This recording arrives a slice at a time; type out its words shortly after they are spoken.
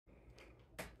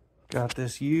Got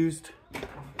this used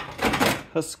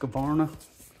Husqvarna.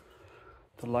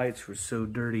 The lights were so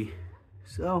dirty,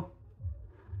 so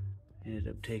ended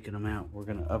up taking them out. We're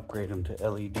gonna upgrade them to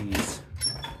LEDs.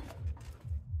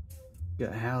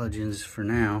 Got halogens for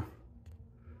now.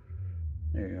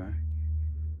 There you are.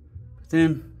 But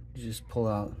then you just pull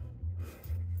out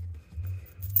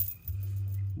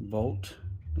a bolt.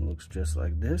 It looks just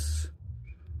like this.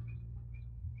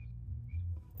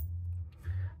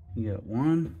 You got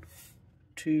 1,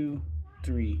 2,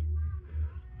 3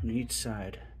 on each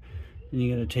side. And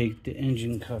you gotta take the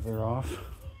engine cover off,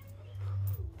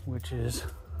 which is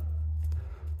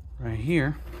right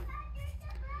here.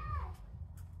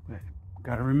 But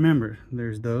gotta remember,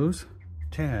 there's those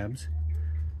tabs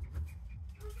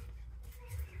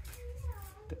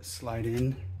that slide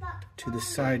in to the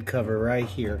side cover right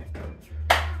here.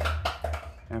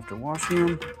 After washing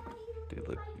them, dude,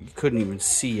 look, you couldn't even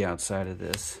see outside of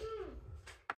this.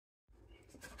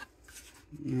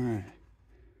 Alright.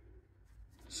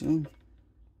 So,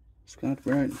 Scotch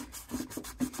Brite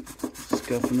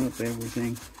scuffing up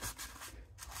everything.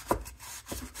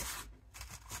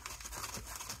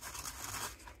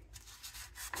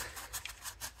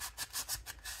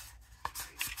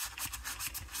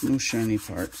 No shiny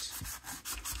parts.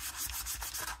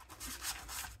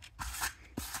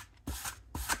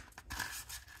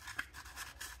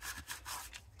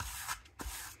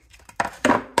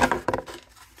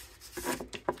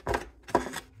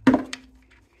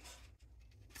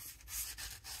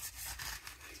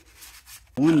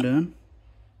 One done,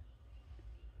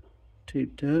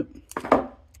 taped up.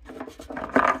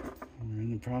 We're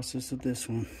in the process of this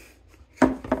one.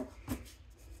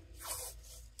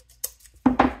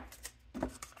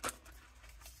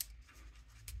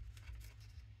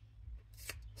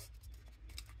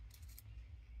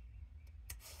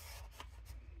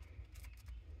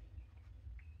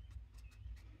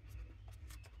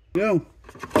 Go.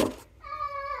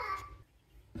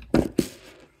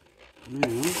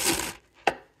 Now,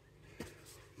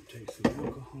 take some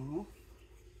alcohol.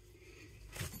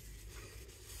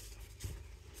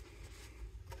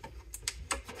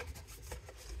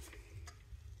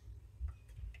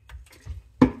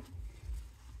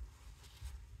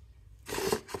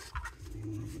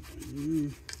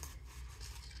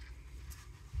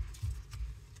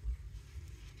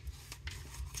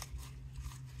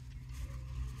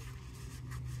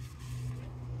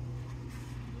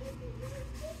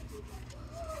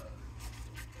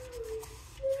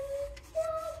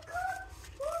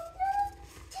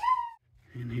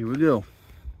 And here we go.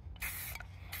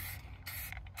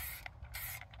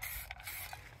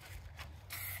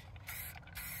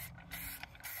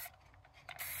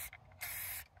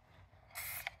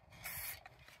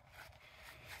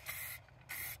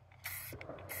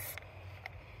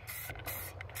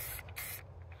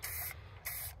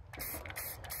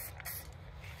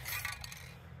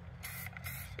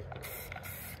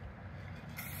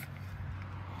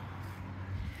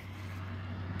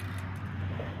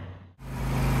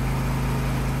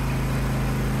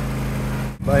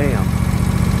 Bam.